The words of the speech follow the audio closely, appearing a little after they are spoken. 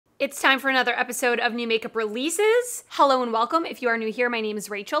It's time for another episode of New Makeup Releases. Hello and welcome. If you are new here, my name is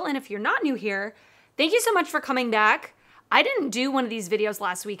Rachel, and if you're not new here, thank you so much for coming back. I didn't do one of these videos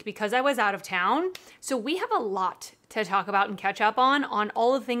last week because I was out of town, so we have a lot to talk about and catch up on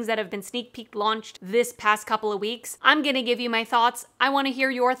all the things that have been sneak peek launched this past couple of weeks. I'm gonna give you my thoughts. I wanna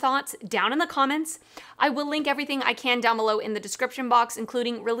hear your thoughts down in the comments. I will link everything I can down below in the description box,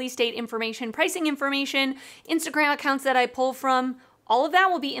 including release date information, pricing information, Instagram accounts that I pull from. All of that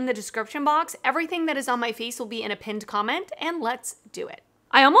will be in the description box. Everything that is on my face will be in a pinned comment, and let's do it.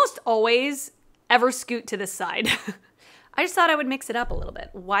 I almost always ever scoot to this side. I just thought I would mix it up a little bit.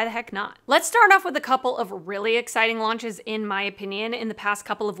 Why the heck not? Let's start off with a couple of really exciting launches, in my opinion, in the past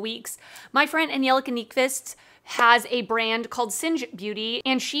couple of weeks. My friend Angelica Nyqvist has a brand called Singe Beauty,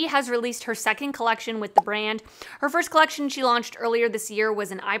 and she has released her second collection with the brand. Her first collection she launched earlier this year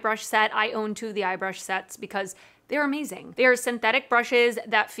was an eye brush set. I own two of the eye brush sets because they're amazing. They are synthetic brushes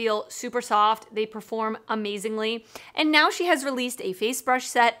that feel super soft. They perform amazingly. And now she has released a face brush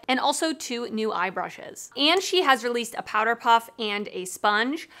set and also two new eye brushes. And she has released a powder puff and a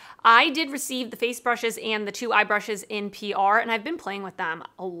sponge. I did receive the face brushes and the two eye brushes in PR, and I've been playing with them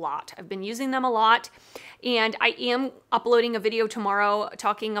a lot. I've been using them a lot. And I am uploading a video tomorrow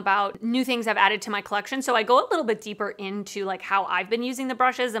talking about new things I've added to my collection. So I go a little bit deeper into like how I've been using the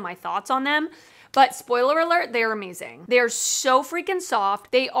brushes and my thoughts on them. But spoiler alert, they're amazing. They are so freaking soft.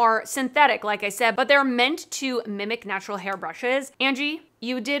 They are synthetic, like I said, but they're meant to mimic natural hair brushes. Angie,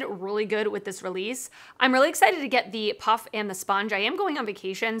 you did really good with this release. I'm really excited to get the puff and the sponge. I am going on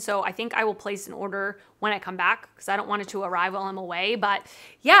vacation, so I think I will place an order when I come back because I don't want it to arrive while I'm away. But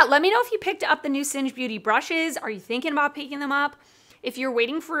yeah, let me know if you picked up the new Singe Beauty brushes. Are you thinking about picking them up? If you're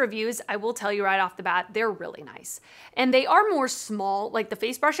waiting for reviews, I will tell you right off the bat, they're really nice. And they are more small, like the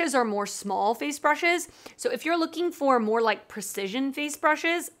face brushes are more small face brushes. So if you're looking for more like precision face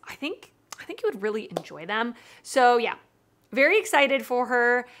brushes, I think you would really enjoy them. So yeah, very excited for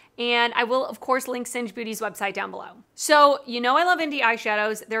her. And I will, of course, link Singe Beauty's website down below. So you know I love indie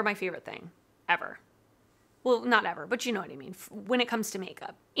eyeshadows. They're my favorite thing ever. Well, not ever, but you know what I mean when it comes to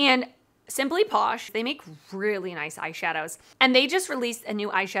makeup. And Simply Posh, they make really nice eyeshadows, and they just released a new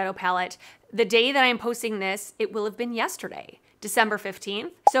eyeshadow palette. The day that I'm posting this, it will have been yesterday, December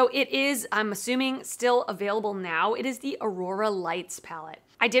 15th. So it is, I'm assuming, still available now. It is the Aurora Lights palette.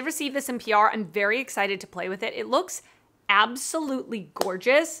 I did receive this in PR. I'm very excited to play with it. It looks absolutely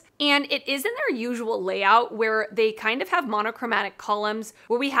gorgeous, and it is in their usual layout where they kind of have monochromatic columns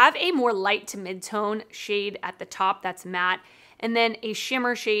where we have a more light to mid-tone shade at the top that's matte, and then a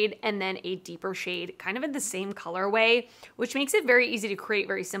shimmer shade, and then a deeper shade, kind of in the same colorway, which makes it very easy to create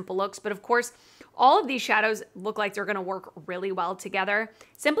very simple looks. But of course, all of these shadows look like they're gonna work really well together.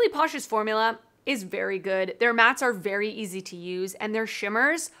 Simply Posh's formula is very good. Their mattes are very easy to use, and their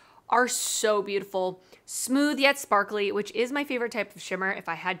shimmers are so beautiful. Smooth yet sparkly, which is my favorite type of shimmer, if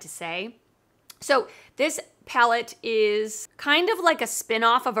I had to say. So this palette is kind of like a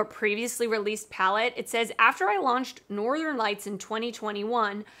spin-off of a previously released palette. It says, after I launched Northern Lights in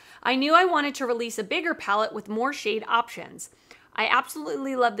 2021, I knew I wanted to release a bigger palette with more shade options. I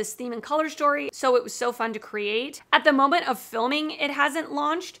absolutely love this theme and color story, so it was so fun to create. At the moment of filming, it hasn't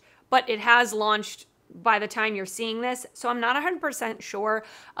launched, but it has launched by the time you're seeing this. So I'm not 100% sure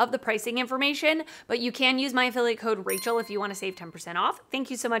of the pricing information, but you can use my affiliate code Rachel if you want to save 10% off.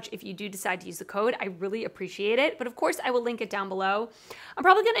 Thank you so much if you do decide to use the code. I really appreciate it. But of course, I will link it down below. I'm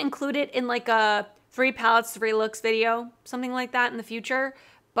probably going to include it in like a 3 palettes, 3 looks video, something like that in the future.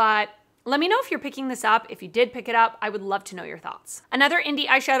 But let me know if you're picking this up. If you did pick it up, I would love to know your thoughts. Another indie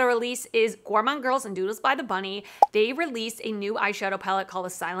eyeshadow release is Gourmande Girls and Doodles by the Bunny. They released a new eyeshadow palette called the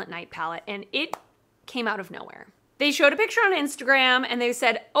Silent Night palette, and it came out of nowhere. They showed a picture on Instagram and they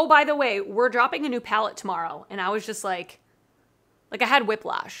said, oh, by the way, we're dropping a new palette tomorrow. And I was just like I had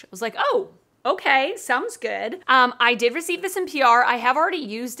whiplash. I was like, oh, okay, sounds good. I did receive this in PR. I have already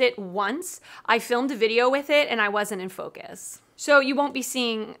used it once. I filmed a video with it and I wasn't in focus. So you won't be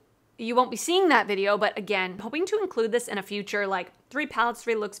seeing that video, but again, hoping to include this in a future like 3 palettes,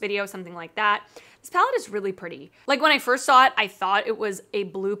 3 looks video, something like that. This palette is really pretty. Like when I first saw it, I thought it was a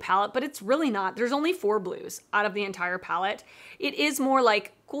blue palette, but it's really not. There's only 4 blues out of the entire palette. It is more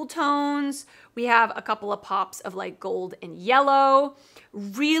like cool tones. We have a couple of pops of like gold and yellow.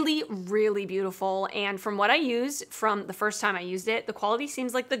 Really, really beautiful. And from what I used from the first time I used it, the quality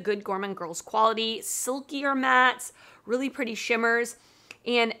seems like the good Gourmande Girls quality. Silkier mattes, really pretty shimmers.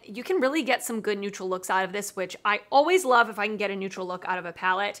 And you can really get some good neutral looks out of this, which I always love if I can get a neutral look out of a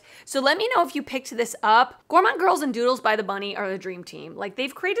palette. So let me know if you picked this up. Gourmande Girls and Doodles by the Bunny are the dream team. Like,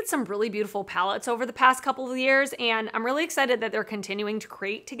 they've created some really beautiful palettes over the past couple of years, and I'm really excited that they're continuing to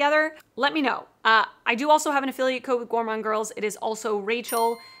create together. Let me know. I do also have an affiliate code with Gourmande Girls. It is also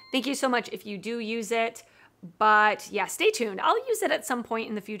Rachel. Thank you so much if you do use it. But yeah, stay tuned. I'll use it at some point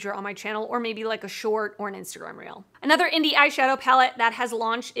in the future on my channel, or maybe like a short or an Instagram reel. Another indie eyeshadow palette that has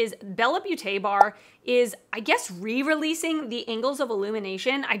launched is Bella Beaute Bar is, I guess, re-releasing the Angles of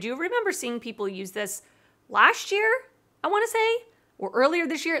Illumination. I do remember seeing people use this last year, I want to say, or earlier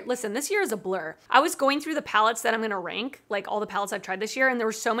this year. Listen, this year is a blur. I was going through the palettes that I'm going to rank, like all the palettes I've tried this year, and there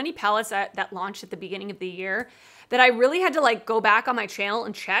were so many palettes that launched at the beginning of the year that I really had to like go back on my channel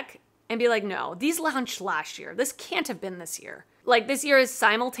and check and be like, no, these launched last year. This can't have been this year. Like, this year is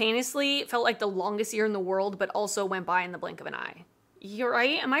simultaneously felt like the longest year in the world, but also went by in the blink of an eye. You're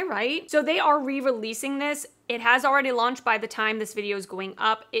right, am I right? So they are re-releasing this. It has already launched by the time this video is going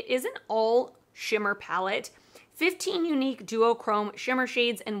up. It is an all shimmer palette, 15 unique duochrome shimmer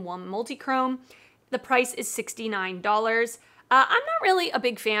shades and 1 multi-chrome. The price is $69. I'm not really a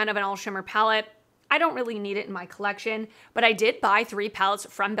big fan of an all shimmer palette. I don't really need it in my collection, but I did buy 3 palettes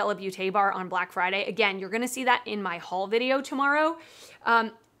from Bella Beaute Bar on Black Friday. Again, you're gonna see that in my haul video tomorrow.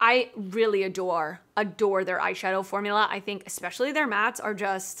 I really adore their eyeshadow formula. I think especially their mattes are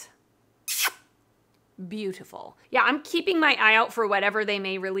just beautiful. Yeah, I'm keeping my eye out for whatever they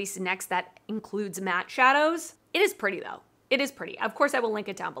may release next that includes matte shadows. It is pretty though. It is pretty. Of course, I will link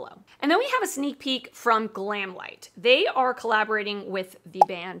it down below. And then we have a sneak peek from Glamlite. They are collaborating with the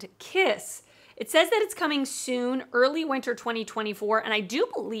band Kiss. It says that it's coming soon, early winter 2024, and I do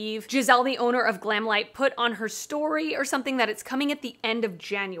believe Giselle, the owner of Glamlite, put on her story or something that it's coming at the end of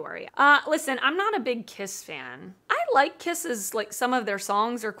January. Listen, I'm not a big Kiss fan. I like Kiss's, like, some of their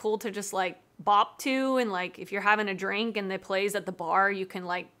songs are cool to just like bop to, and like if you're having a drink and it plays at the bar, you can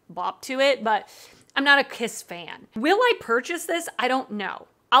like bop to it, but I'm not a Kiss fan. Will I purchase this? I don't know.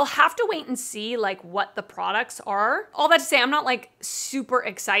 I'll have to wait and see like what the products are. All that to say, I'm not like super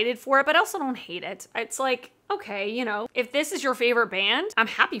excited for it, but I also don't hate it. It's like, okay, you know, if this is your favorite band, I'm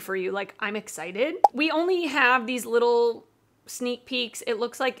happy for you. Like, I'm excited. We only have these little sneak peeks. It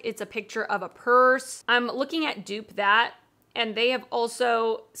looks like it's a picture of a purse. I'm looking at Dupe that, and they have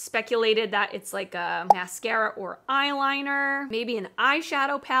also speculated that it's like a mascara or eyeliner, maybe an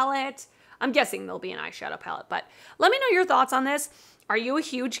eyeshadow palette. I'm guessing there'll be an eyeshadow palette, but let me know your thoughts on this. Are you a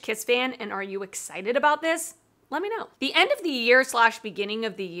huge Kiss fan and are you excited about this? Let me know. The end of the year / beginning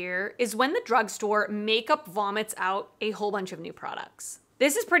of the year is when the drugstore makeup vomits out a whole bunch of new products.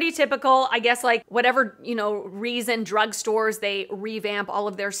 This is pretty typical. I guess like whatever, you know, reason drugstores, they revamp all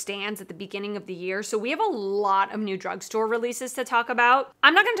of their stands at the beginning of the year. So we have a lot of new drugstore releases to talk about.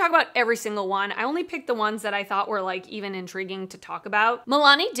 I'm not gonna talk about every single one. I only picked the ones that I thought were like even intriguing to talk about.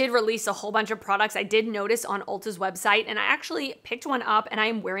 Milani did release a whole bunch of products I did notice on Ulta's website, and I actually picked one up and I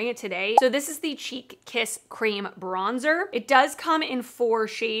am wearing it today. So this is the Cheek Kiss Cream Bronzer. It does come in 4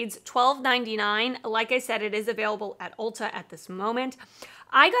 shades, $12.99. Like I said, it is available at Ulta at this moment.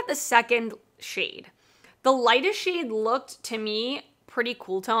 I got the second shade. The lightest shade looked to me pretty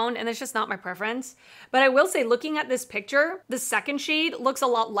cool toned, and it's just not my preference. But I will say, looking at this picture, the second shade looks a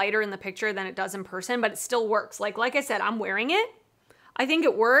lot lighter in the picture than it does in person, but it still works. Like I said, I'm wearing it. I think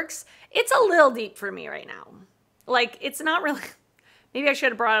it works. It's a little deep for me right now. Like, it's not really, maybe I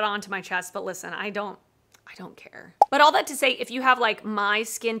should have brought it onto my chest, but listen, I don't care. But all that to say, if you have like my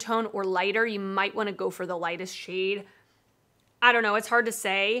skin tone or lighter, you might want to go for the lightest shade. I don't know, it's hard to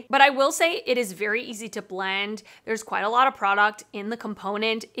say, but I will say it is very easy to blend. There's quite a lot of product in the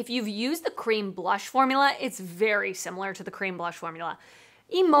component. If you've used the cream blush formula, it's very similar to the cream blush formula.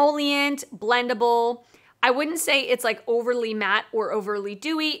 Emollient, blendable. I wouldn't say it's like overly matte or overly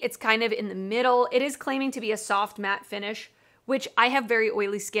dewy. It's kind of in the middle. It is claiming to be a soft matte finish, which I have very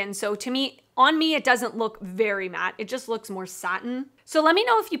oily skin. So to me, on me, it doesn't look very matte. It just looks more satin. So let me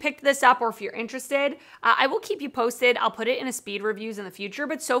know if you picked this up or if you're interested. I will keep you posted. I'll put it in a speed reviews in the future,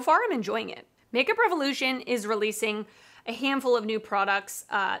 but so far I'm enjoying it. Makeup Revolution is releasing a handful of new products.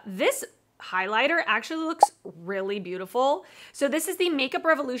 This highlighter actually looks really beautiful. So this is the Makeup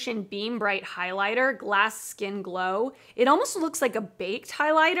Revolution Beam Bright Highlighter Glass Skin Glow. It almost looks like a baked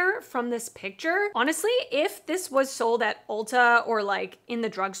highlighter from this picture. Honestly, if this was sold at Ulta or like in the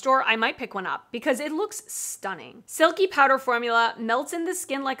drugstore, I might pick one up because it looks stunning. Silky powder formula, melts in the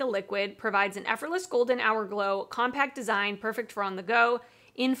skin like a liquid, provides an effortless golden hour glow, compact design, perfect for on the go,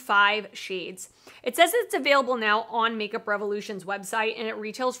 in 5 shades. It says it's available now on Makeup Revolution's website and it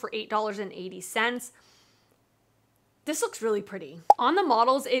retails for $8.80. This looks really pretty. On the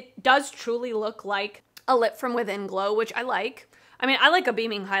models, it does truly look like a Lit From Within glow, which I like. I mean, I like a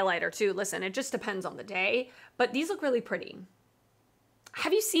beaming highlighter too. Listen, it just depends on the day, but these look really pretty.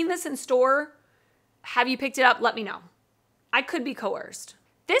 Have you seen this in store? Have you picked it up? Let me know. I could be coerced.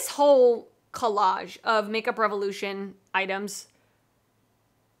 This whole collage of Makeup Revolution items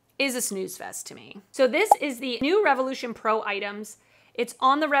is a snooze fest to me. So this is the new Revolution Pro items. It's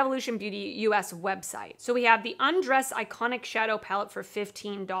on the Revolution Beauty US website. So we have the Undress Iconic Shadow Palette for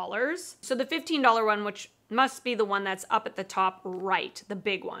 $15. So the $15 one, which must be the one that's up at the top right, the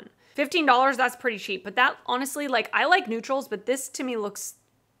big one. $15, that's pretty cheap. But that, honestly, like, I like neutrals, but this to me looks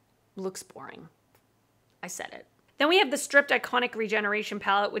boring. I said it. Then we have the Stripped Iconic Regeneration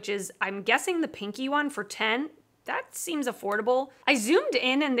Palette, which is, I'm guessing, the pinky one for $10. That seems affordable. I zoomed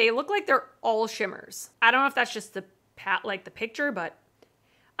in and they look like they're all shimmers. I don't know if that's just the picture, but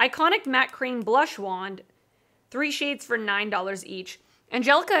Iconic Matte Cream Blush Wand, 3 shades for $9 each.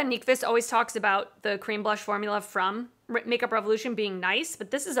 Angelica Nyqvist always talks about the cream blush formula from Makeup Revolution being nice,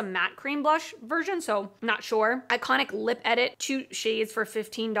 but this is a matte cream blush version, so not sure. Iconic Lip Edit, 2 shades for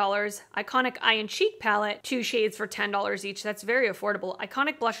 $15. Iconic Eye and Cheek Palette, 2 shades for $10 each. That's very affordable.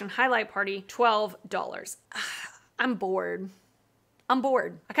 Iconic Blush and Highlight Party, $12. I'm bored. I'm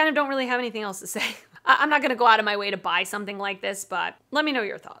bored. I kind of don't really have anything else to say. I'm not gonna go out of my way to buy something like this, but let me know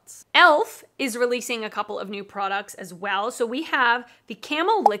your thoughts. e.l.f. is releasing a couple of new products as well. So we have the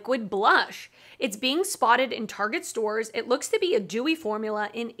Camo Liquid Blush. It's being spotted in Target stores. It looks to be a dewy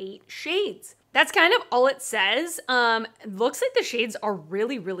formula in 8 shades. That's kind of all it says. Looks like the shades are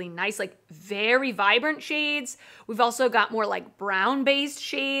really, really nice, like very vibrant shades. We've also got more like brown-based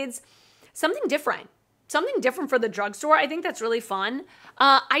shades. Something different for the drugstore. I think that's really fun.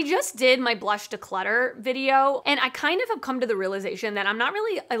 I just did my blush declutter video, and I kind of have come to the realization that I'm not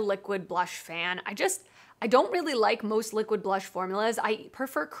really a liquid blush fan. I don't really like most liquid blush formulas. I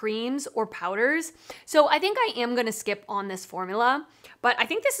prefer creams or powders. So I think I am gonna skip on this formula, but I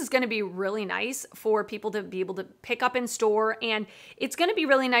think this is gonna be really nice for people to be able to pick up in store, and it's gonna be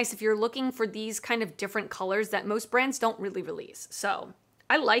really nice if you're looking for these kind of different colors that most brands don't really release. So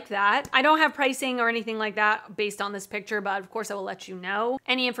I like that. I don't have pricing or anything like that based on this picture, but of course I will let you know.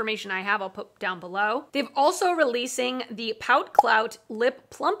 Any information I have, I'll put down below. They've also releasing the Pout Clout Lip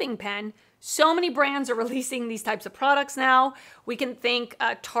Plumping Pen. So many brands are releasing these types of products now. We can thank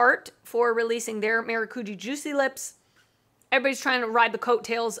Tarte for releasing their Maracuja Juicy Lips. Everybody's trying to ride the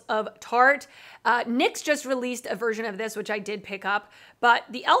coattails of Tarte. NYX just released a version of this, which I did pick up, but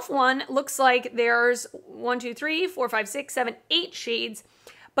the e.l.f. one looks like there's 1, 2, 3, 4, 5, 6, 7, 8 shades,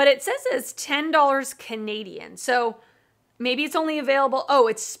 but it says it's $10 Canadian. So maybe it's only available, oh,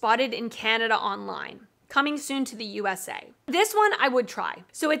 it's spotted in Canada online. Coming soon to the USA. This one I would try.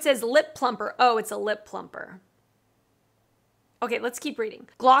 So it says lip plumper. Oh, it's a lip plumper. Okay, let's keep reading.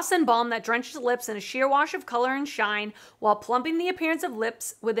 Gloss and balm that drenches lips in a sheer wash of color and shine while plumping the appearance of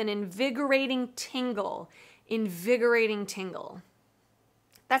lips with an invigorating tingle. Invigorating tingle.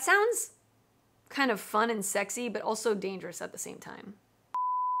 That sounds kind of fun and sexy, but also dangerous at the same time.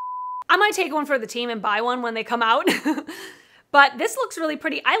 I might take one for the team and buy one when they come out. But this looks really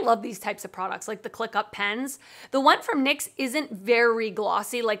pretty. I love these types of products, like the Click Up pens. The one from NYX isn't very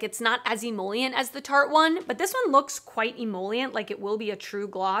glossy, like it's not as emollient as the Tarte one, but this one looks quite emollient, like it will be a true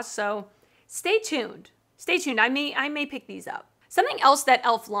gloss, so stay tuned. Stay tuned, I may pick these up. Something else that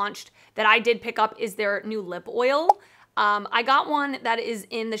e.l.f. launched that I did pick up is their new lip oil. I got one that is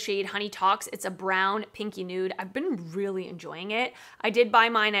in the shade Honey Talks. It's a brown pinky nude. I've been really enjoying it. I did buy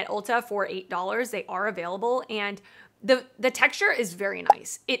mine at Ulta for $8. They are available, and the texture is very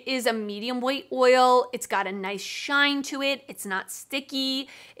nice. It is a medium weight oil. It's got a nice shine to it. It's not sticky.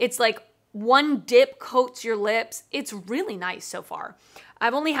 It's like one dip coats your lips. It's really nice so far.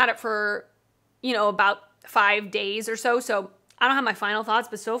 I've only had it for, you know, about 5 days or so, so I don't have my final thoughts,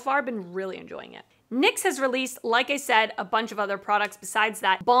 but so far I've been really enjoying it. NYX has released, like I said, a bunch of other products besides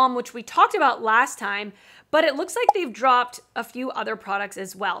that balm, which we talked about last time, but it looks like they've dropped a few other products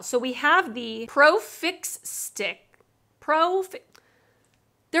as well. So we have the Pro Fix Stick.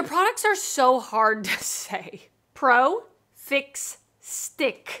 Their products are so hard to say. Pro Fix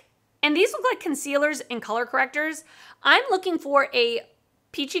Stick. And these look like concealers and color correctors. I'm looking for a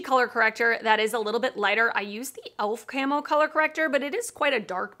peachy color corrector that is a little bit lighter. I use the e.l.f. Camo color corrector, but it is quite a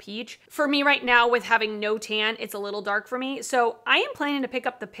dark peach. For me right now, with having no tan, it's a little dark for me. So I am planning to pick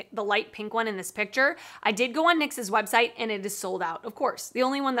up the light pink one in this picture. I did go on NYX's website and it is sold out. Of course, the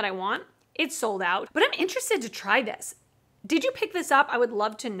only one that I want, it's sold out. But I'm interested to try this. Did you pick this up? I would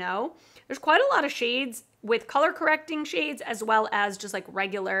love to know. There's quite a lot of shades with color correcting shades as well as just like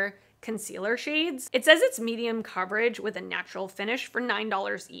regular concealer shades. It says it's medium coverage with a natural finish for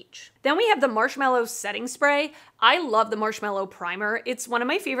 $9 each. Then we have the Marshmallow Setting Spray. I love the Marshmallow Primer. It's one of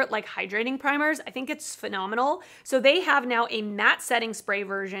my favorite like hydrating primers. I think it's phenomenal. So they have now a matte setting spray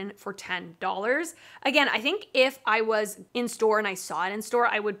version for $10. Again, I think if I was in store and I saw it in store,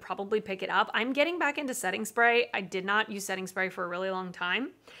 I would probably pick it up. I'm getting back into setting spray. I did not use setting spray for a really long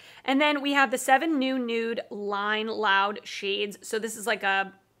time. And then we have the 7 new nude Line Loud shades. So this is like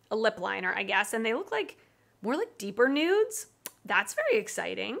a lip liner, I guess, and they look like more like deeper nudes. That's very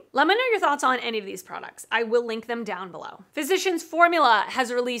exciting. Let me know your thoughts on any of these products. I will link them down below. Physicians Formula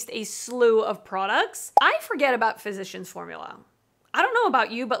has released a slew of products. I forget about Physicians Formula. I don't know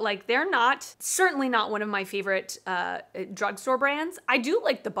about you, but like they're certainly not one of my favorite drugstore brands. I do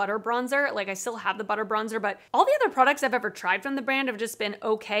like the butter bronzer. Like I still have the butter bronzer, but all the other products I've ever tried from the brand have just been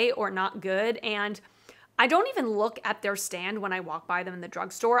okay or not good. And I don't even look at their stand when I walk by them in the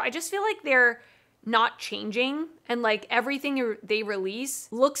drugstore. I just feel like they're not changing, and like everything they release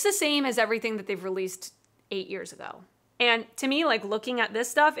looks the same as everything that they've released 8 years ago. And to me, like looking at this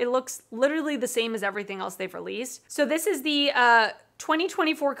stuff, it looks literally the same as everything else they've released. So this is the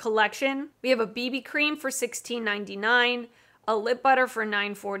 2024 collection. We have a BB cream for $16.99, a lip butter for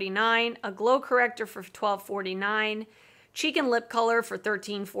 $9.49, a glow corrector for $12.49, cheek and lip color for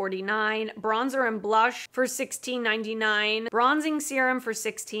 $13.49, bronzer and blush for $16.99, bronzing serum for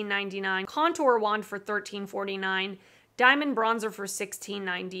 $16.99, contour wand for $13.49, diamond bronzer for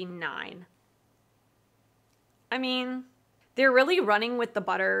 $16.99. I mean, they're really running with the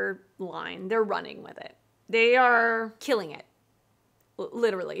butter line. They're running with it. They are killing it.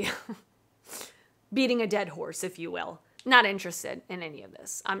 Literally. Beating a dead horse, if you will. Not interested in any of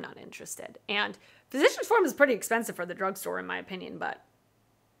this. I'm not interested. And Physicians Formula is pretty expensive for the drugstore, in my opinion, but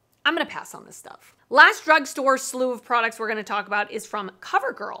I'm going to pass on this stuff. Last drugstore slew of products we're going to talk about is from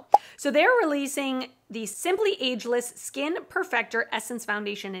CoverGirl. So they're releasing the Simply Ageless Skin Perfector Essence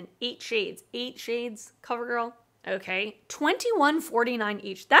Foundation in 8 shades. 8 shades, CoverGirl. Okay, $21.49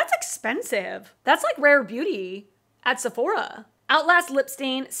 each. That's expensive. That's like Rare Beauty at Sephora. Outlast Lip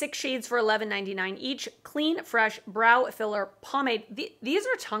Stain, 6 shades for $11.99 each. Clean Fresh Brow Filler Pomade. These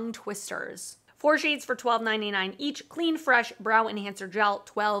are tongue twisters. 4 shades for $12.99 each. Clean Fresh Brow Enhancer Gel,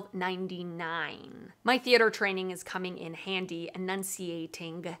 $12.99. My theater training is coming in handy,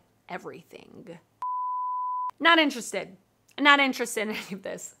 enunciating everything. Not interested. Not interested in any of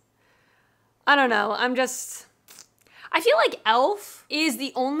this. I don't know. I feel like e.l.f. is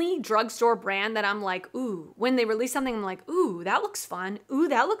the only drugstore brand that I'm like, ooh, when they release something, I'm like, ooh, that looks fun. Ooh,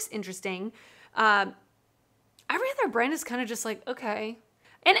 that looks interesting. Every other brand is kind of just like, okay.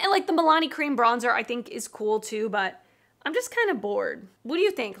 And like the Milani Cream Bronzer, I think is cool too, but I'm just kind of bored. What do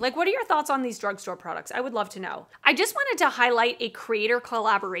you think? Like, what are your thoughts on these drugstore products? I would love to know. I just wanted to highlight a creator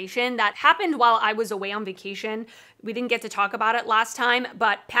collaboration that happened while I was away on vacation. We didn't get to talk about it last time,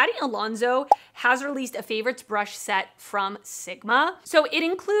 but Patty Alonso has released a favorites brush set from Sigma. So it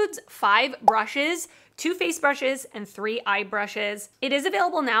includes 5 brushes, 2 face brushes, and 3 eye brushes. It is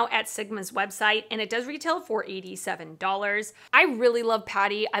available now at Sigma's website, and it does retail for $87. I really love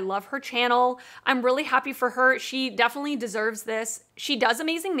Patty. I love her channel. I'm really happy for her. She definitely deserves this. She does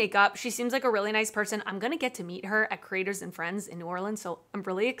amazing makeup. She seems like a really nice person. I'm gonna get to meet her at Creators and Friends in New Orleans, so I'm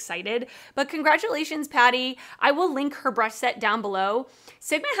really excited. But congratulations, Patty. I will link her brush set down below.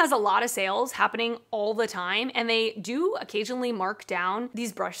 Sigma has a lot of sales happening all the time, and they do occasionally mark down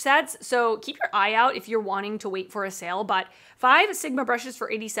these brush sets, so keep your eye out if you're wanting to wait for a sale. But 5 Sigma brushes for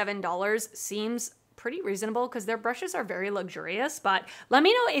 $87 seems pretty reasonable because their brushes are very luxurious. But let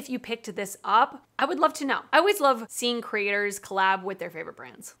me know if you picked this up. I would love to know. I always love seeing creators collab with their favorite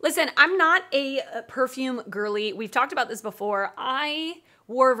brands. Listen, I'm not a perfume girly. We've talked about this before. I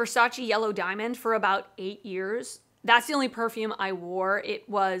wore Versace Yellow Diamond for about 8 years. That's the only perfume I wore. It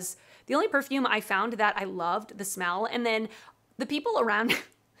was the only perfume I found that I loved the smell. And then the people around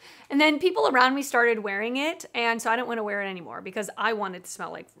me started wearing it, and so I didn't want to wear it anymore because I wanted to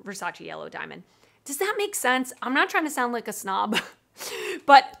smell like Versace Yellow Diamond. Does that make sense? I'm not trying to sound like a snob,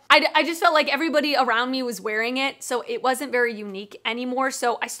 but I just felt like everybody around me was wearing it, so it wasn't very unique anymore.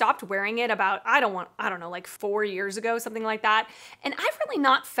 So I stopped wearing it about, I don't know, like 4 years ago, something like that. And I've really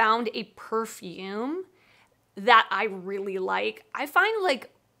not found a perfume that I really like. I find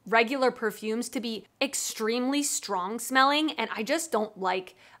like regular perfumes to be extremely strong smelling, and I just don't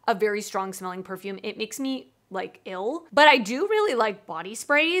like a very strong smelling perfume. It makes me like ill, but I do really like body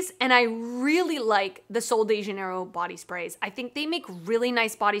sprays, and I really like the Sol de Janeiro body sprays. I think they make really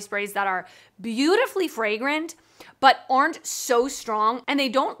nice body sprays that are beautifully fragrant, but aren't so strong, and they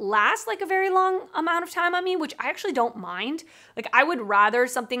don't last like a very long amount of time on me, which I actually don't mind. Like, I would rather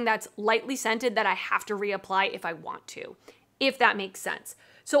something that's lightly scented that I have to reapply if I want to, if that makes sense.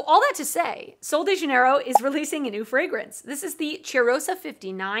 So all that to say, Sol de Janeiro is releasing a new fragrance. This is the Cheirosa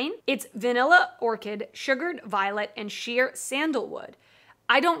 59. It's vanilla orchid, sugared violet, and sheer sandalwood.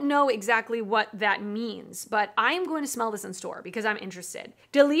 I don't know exactly what that means, but I am going to smell this in store because I'm interested.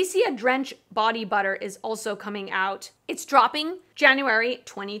 Delicia Drench Body Butter is also coming out. It's dropping January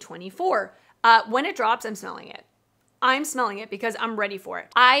 2024. When it drops, I'm smelling it. I'm smelling it because I'm ready for it.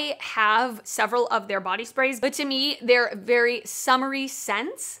 I have several of their body sprays, but to me, they're very summery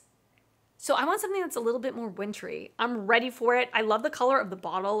scents. So I want something that's a little bit more wintry. I'm ready for it. I love the color of the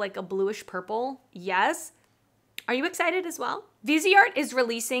bottle, like a bluish purple. Yes. Are you excited as well? Viseart is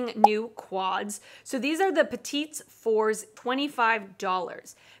releasing new quads. So these are the Petites Fours,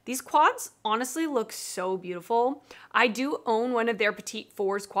 $25. These quads honestly look so beautiful. I do own one of their Petite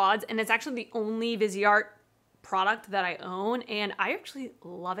Fours quads, and it's actually the only Viseart product that I own, and I actually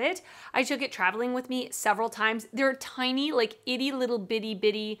love it. I took it traveling with me several times. They're tiny, like itty little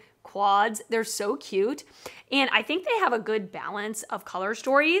bitty quads. They're so cute, and I think they have a good balance of color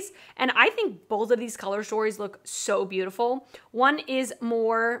stories, and I think both of these color stories look so beautiful. One is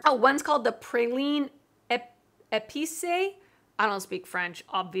more, one's called the Praline Épicée. I don't speak French,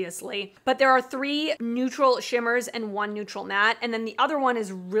 obviously, but there are 3 neutral shimmers and 1 neutral matte, and then the other one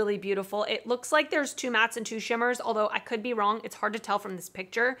is really beautiful. It looks like there's 2 mattes and 2 shimmers, although I could be wrong. It's hard to tell from this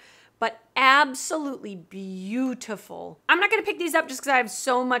picture, but absolutely beautiful. I'm not gonna pick these up just because I have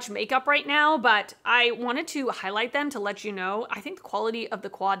so much makeup right now, but I wanted to highlight them to let you know. I think the quality of the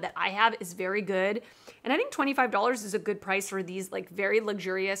quad that I have is very good, and I think $25 is a good price for these like very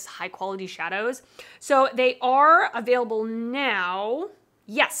luxurious, high quality shadows. So they are available now.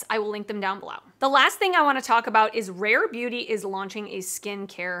 Yes, I will link them down below. The last thing I wanna talk about is Rare Beauty is launching a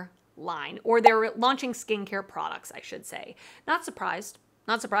skincare line, or they're launching skincare products, I should say. Not surprised.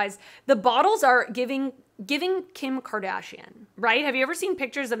 Not surprised. The bottles are giving Kim Kardashian, right? Have you ever seen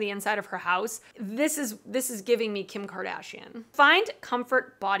pictures of the inside of her house? This is giving me Kim Kardashian. Find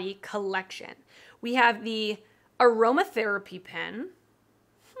Comfort Body Collection. We have the Aromatherapy Pen,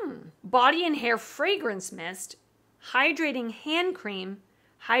 Body and Hair Fragrance Mist, Hydrating Hand Cream,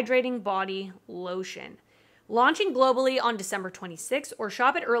 Hydrating Body Lotion. Launching globally on December 26th, or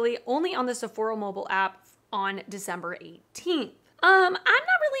shop it early only on the Sephora mobile app on December 18th. I'm not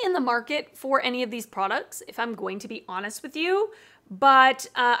really in the market for any of these products, if I'm going to be honest with you, but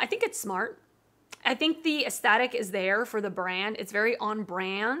I think it's smart. I think the aesthetic is there for the brand. It's very on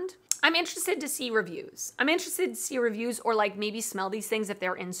brand. I'm interested to see reviews. Or like maybe smell these things if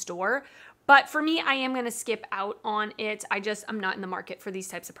they're in store. But for me, I am gonna skip out on it. I'm not in the market for these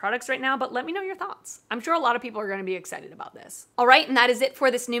types of products right now, but let me know your thoughts. I'm sure a lot of people are gonna be excited about this. All right, and that is it for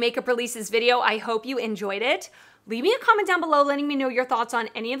this new makeup releases video. I hope you enjoyed it. Leave me a comment down below letting me know your thoughts on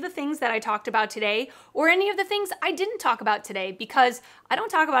any of the things that I talked about today, or any of the things I didn't talk about today, because I don't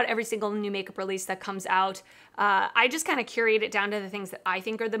talk about every single new makeup release that comes out. I just kind of curate it down to the things that I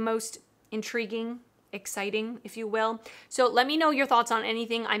think are the most intriguing, exciting, if you will. So let me know your thoughts on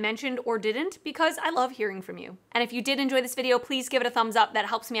anything I mentioned or didn't, because I love hearing from you. And if you did enjoy this video, please give it a thumbs up. That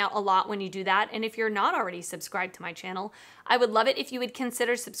helps me out a lot when you do that. And if you're not already subscribed to my channel, I would love it if you would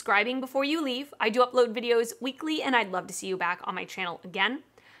consider subscribing before you leave. I do upload videos weekly, and I'd love to see you back on my channel again.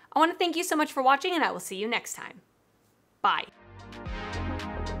 I want to thank you so much for watching, and I will see you next time. Bye.